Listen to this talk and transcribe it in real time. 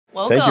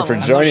Welcome. Thank you for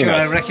joining I'm not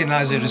us. sure I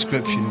recognize the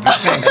description, but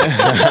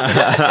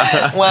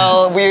thanks.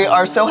 Well, we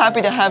are so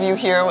happy to have you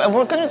here, and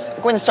we're going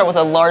to start with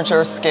a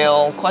larger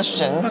scale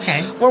question.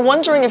 Okay. We're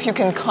wondering if you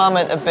can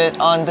comment a bit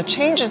on the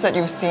changes that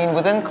you've seen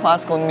within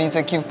classical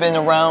music. You've been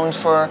around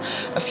for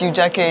a few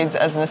decades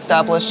as an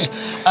established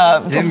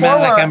performer.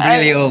 Like I'm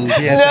really old.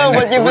 Yes, no,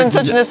 but you've been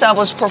such an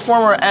established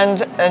performer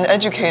and an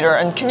educator.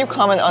 And can you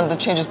comment on the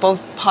changes,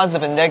 both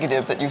positive and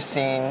negative, that you've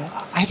seen?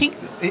 I think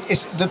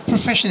the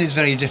profession is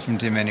very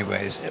different in many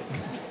ways.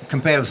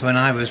 Compared with when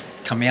I was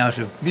coming out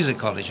of music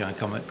college, I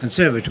come at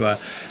conservatoire.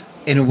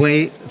 In a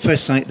way,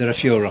 first sight, there are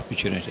fewer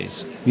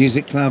opportunities.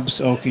 Music clubs,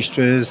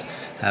 orchestras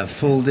have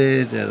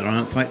folded. There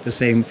aren't quite the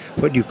same,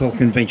 what you call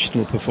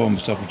conventional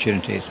performance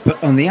opportunities.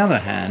 But on the other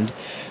hand,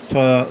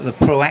 for the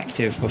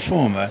proactive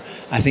performer,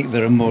 I think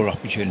there are more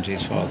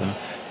opportunities for them.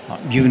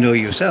 You know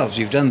yourselves,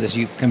 you've done this,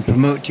 you can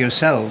promote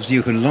yourselves,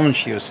 you can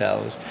launch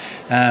yourselves.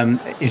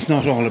 It's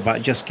not all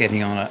about just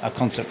getting on a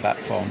concert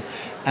platform.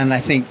 And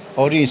I think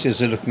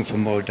audiences are looking for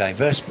more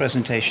diverse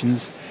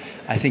presentations.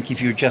 I think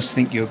if you just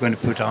think you're going to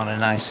put on a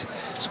nice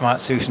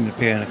smart suit and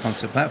appear on a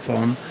concert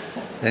platform,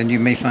 then you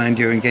may find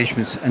your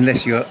engagements,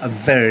 unless you're a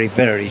very,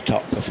 very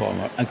top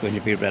performer, are going to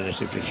be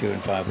relatively few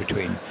and far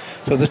between.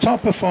 For the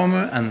top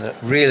performer and the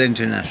real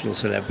international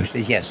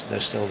celebrities, yes, they're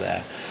still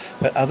there.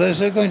 But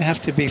others are going to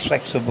have to be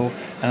flexible,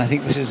 and I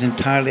think this is an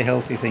entirely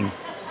healthy thing.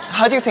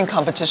 How do you think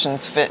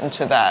competitions fit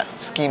into that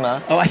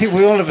schema? Oh, I think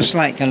we all have a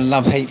slight kind of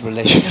love-hate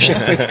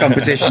relationship with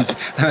competitions.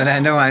 I mean, I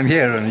know I'm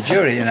here on a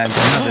jury and I've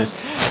done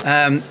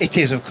others. It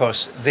is, of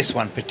course, this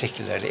one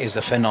particularly is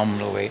a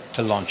phenomenal way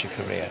to launch a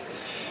career.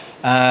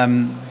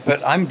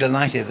 But I'm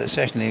delighted that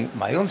certainly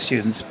my own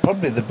students,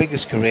 probably the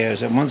biggest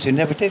careers are ones who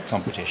never did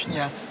competitions.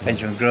 Yes.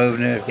 Benjamin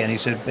Grosvenor, Evgeny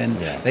Sudbin,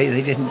 Yeah.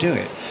 they didn't do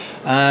it.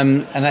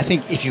 And I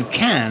think if you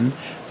can,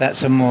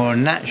 that's a more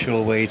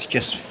natural way to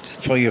just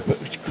for your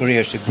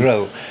career to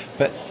grow.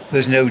 But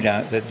there's no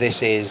doubt that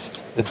this is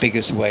the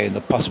biggest way and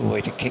the possible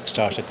way to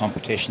kickstart a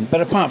competition.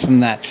 But apart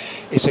from that,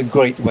 it's a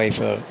great way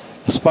for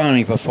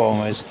aspiring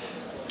performers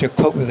to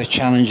cope with the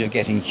challenge of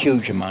getting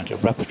huge amount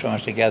of repertoire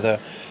together,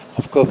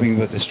 of coping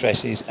with the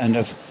stresses, and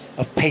of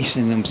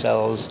pacing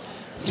themselves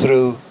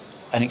through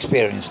an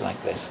experience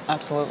like this.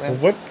 Absolutely.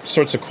 What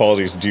sorts of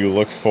qualities do you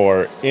look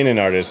for in an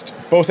artist,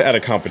 both at a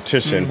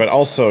competition, but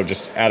also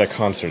just at a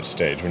concert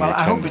stage? When Well, you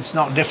I hope attend? it's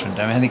not different.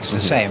 I mean, I think it's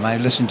the same. I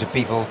listen to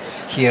people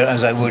here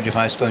as I would if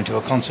I was going to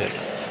a concert.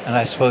 And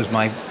I suppose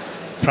my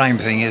prime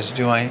thing is,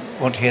 do I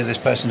want to hear this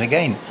person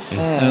again? You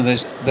know,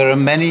 there are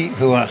many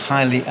who are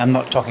highly, I'm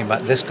not talking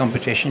about this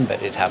competition,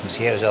 but it happens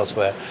here as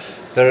elsewhere.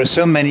 There are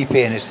so many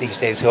pianists these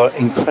days who are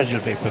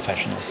incredibly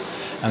professional.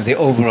 And the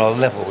overall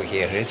level we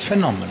hear is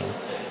phenomenal.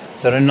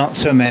 There are not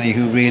so many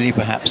who really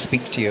perhaps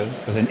speak to you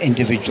with an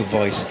individual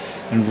voice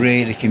and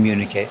really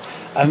communicate.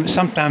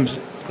 Sometimes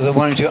the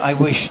one or two, I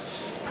wish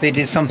they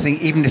did something,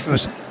 even if it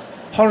was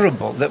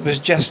horrible, that was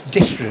just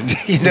different.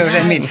 You know what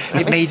I mean?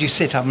 It made you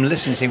sit up and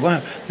listen and say,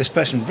 wow, this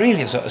person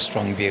really has got a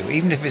strong view,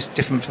 even if it's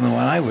different from the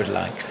one I would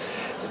like.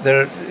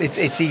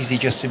 It's easy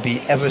just to be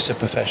ever so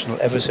professional,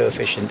 ever so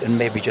efficient, and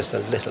maybe just a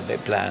little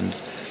bit bland.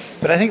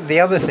 But I think the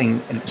other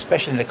thing,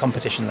 especially in a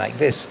competition like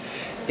this,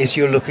 is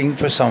you're looking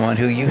for someone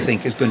who you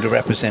think is going to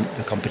represent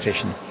the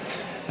competition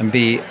and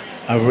be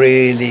a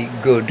really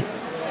good,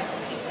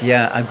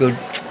 a good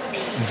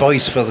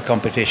voice for the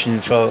competition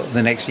for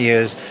the next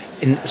years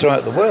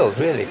throughout the world,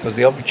 really, because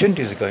the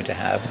opportunities are going to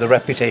have. The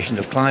reputation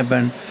of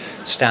Cliburn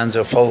stands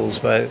or falls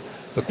by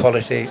the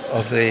quality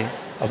of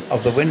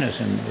the winners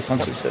and the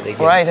concerts that they give.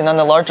 Right, and on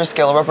a larger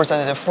scale, a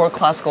representative for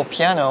classical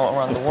piano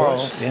around the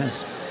world. Yes.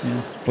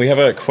 Yes. We have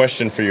a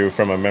question for you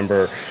from a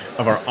member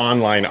of our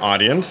online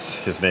audience.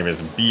 His name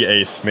is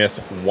B.A.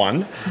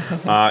 Smith1.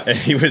 And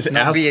he was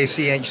Not asking...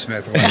 B.A.C.H.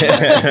 Smith.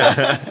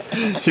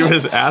 He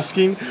was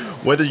asking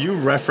whether you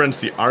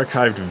reference the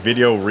archived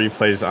video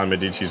replays on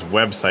Medici's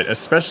website,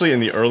 especially in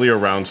the earlier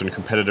rounds when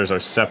competitors are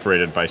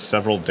separated by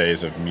several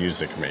days of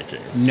music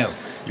making. No.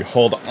 You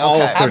hold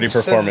all 30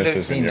 performances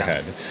Absolutely in your not.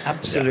 head.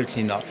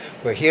 Absolutely not.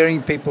 We're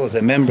hearing people as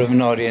a member of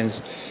an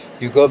audience.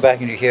 You go back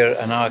and you hear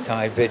an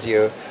archive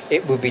video,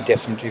 it would be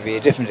different. It would be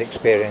a different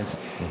experience,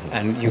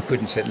 and you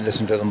couldn't sit and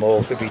listen to them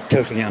all, so it would be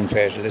totally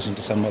unfair to listen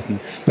to some of them.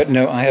 But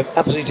no, I have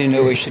absolutely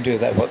no wish to do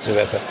that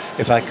whatsoever.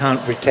 If I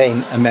can't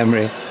retain a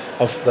memory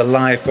of the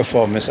live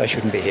performance, I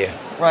shouldn't be here.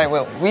 Right,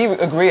 well, we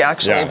agree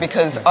actually, Yeah.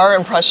 because our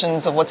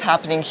impressions of what's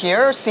happening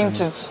here seem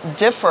to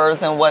differ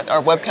than what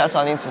our webcast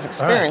audience is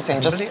experiencing,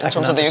 just in I can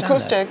terms of the understand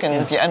acoustic that.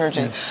 and the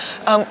energy.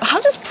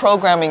 How does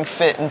programming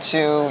fit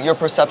into your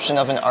perception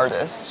of an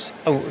artist?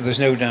 Oh, there's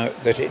no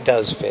doubt that it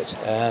does fit.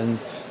 And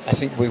I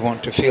think we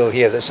want to feel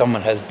here that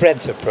someone has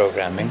breadth of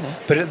programming,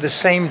 but at the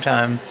same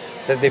time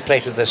that they play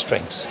to their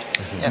strengths.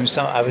 And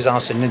so I was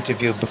asked in an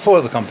interview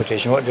before the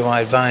competition, what do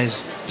I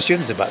advise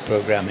students about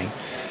programming?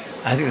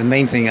 I think the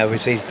main thing I would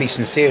say is be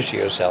sincere to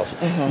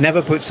yourself.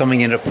 Never put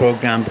something in a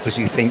program because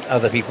you think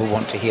other people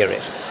want to hear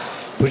it.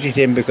 Put it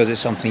in because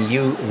it's something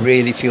you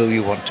really feel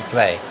you want to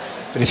play.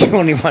 But if you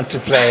only want to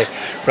play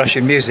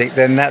Russian music,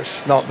 then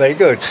that's not very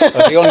good.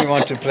 Or if you only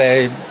want to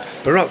play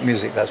Baroque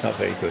music, that's not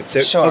very good.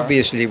 So Sure.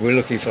 obviously we're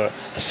looking for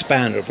a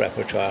span of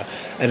repertoire,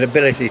 an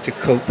ability to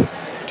cope,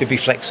 to be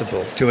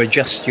flexible, to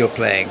adjust your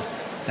playing,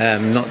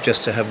 not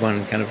just to have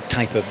one kind of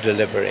type of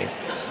delivery.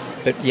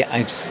 But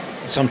yeah,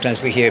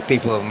 sometimes we hear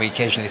people and we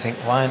occasionally think,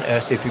 why on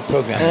earth did we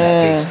program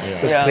that piece?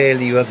 Because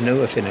clearly you have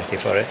no affinity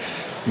for it.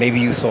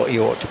 Maybe you thought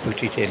you ought to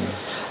put it in.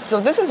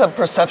 So this is a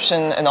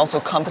perception and also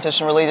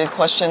competition related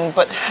question,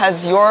 but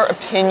has your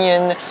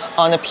opinion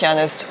on a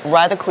pianist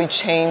radically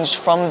changed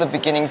from the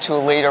beginning to a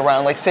later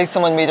round? Like say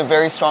someone made a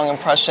very strong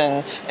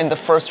impression in the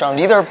first round,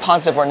 either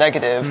positive or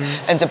negative,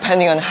 and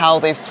depending on how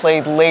they've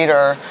played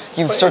later,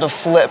 you've sort of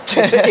flipped.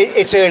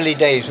 It's early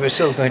days. We're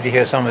still going to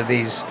hear some of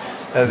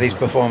these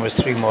performers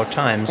 3 more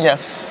times.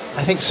 Yes.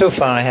 I think so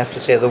far I have to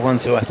say the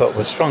ones who I thought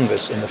were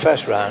strongest in the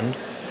first round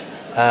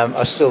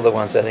are still the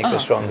ones I think are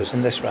strongest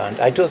in this round.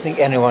 I don't think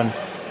anyone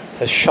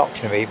has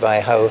shocked me by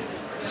how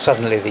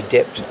suddenly they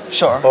dipped,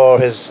 Sure. or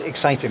has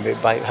excited me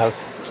by how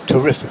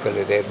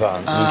terrifically they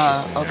advanced.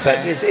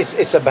 Okay. But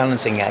it's a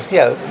balancing act.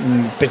 Yeah,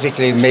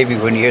 particularly maybe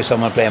when you hear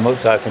someone play a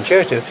Mozart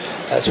concerto,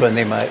 that's when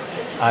they might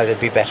either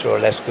be better or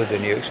less good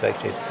than you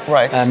expected.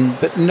 Right.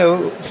 But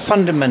no,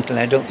 fundamentally,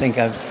 I don't think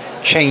I've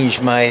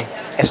changed my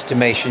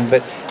estimation.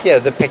 But yeah,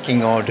 the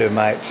picking order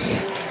might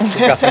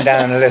go up and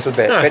down a little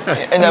bit. But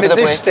at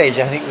this stage,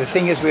 I think the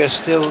thing is we are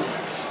still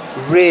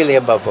really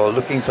above all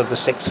looking for the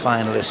 6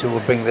 finalists who will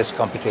bring this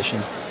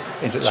competition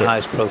into the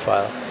highest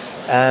profile.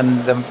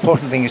 The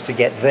important thing is to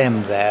get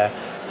them there.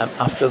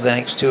 After the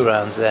next 2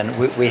 rounds, then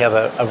we have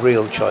a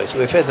real choice.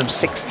 We've heard them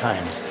 6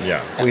 times.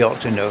 Yeah. We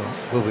ought to know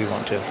who we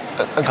want to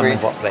come in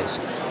what place.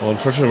 Well,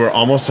 unfortunately, we're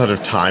almost out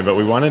of time, but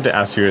we wanted to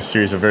ask you a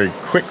series of very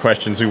quick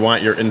questions. We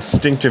want your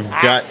instinctive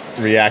gut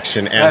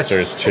reaction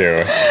answers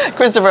to.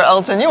 Christopher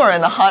Elton, you are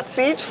in the hot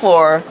seat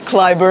for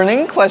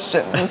Cliburning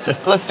questions.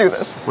 Let's do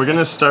this. We're going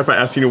to start by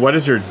asking you, what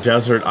is your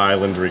desert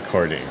island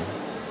recording?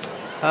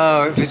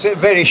 Oh, if it's a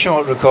very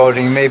short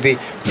recording, maybe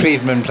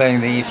Friedman playing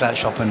the E-flat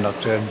Chopin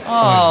Nocturne.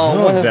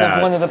 Oh, one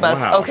of the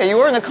best. Wow. Okay, you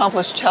are an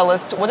accomplished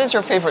cellist. What is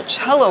your favorite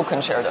cello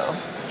concerto?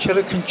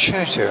 Cello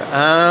concerto.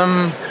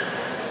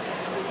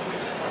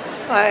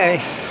 I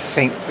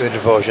think the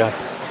Dvorak.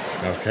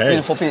 Okay.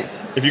 Beautiful piece.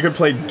 If you could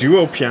play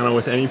duo piano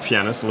with any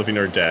pianist, living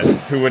or dead,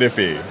 who would it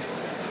be?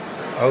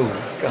 Oh,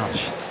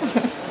 gosh.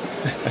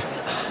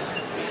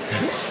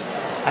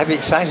 I'd be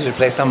excited to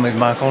play some with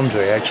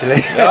Marc-Andre,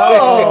 actually.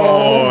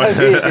 Oh!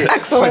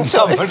 Excellent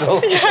choice.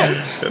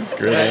 That's a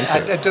great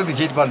answer. I don't think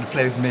he'd want to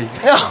play with me.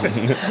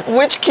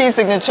 Which key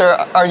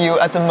signature are you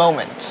at the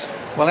moment?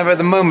 Well, I'm at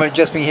the moment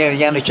just been hearing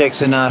Janicek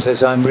Sonata,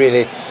 so I'm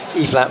really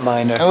E-flat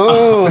minor.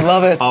 Oh,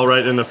 love it. All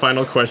right, and the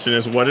final question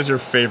is, what is your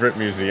favorite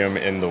museum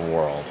in the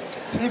world?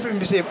 Favorite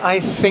museum? I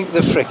think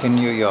the Frick in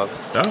New York.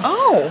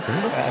 Oh,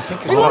 I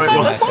think we love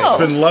that as well.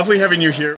 It's been lovely having you here.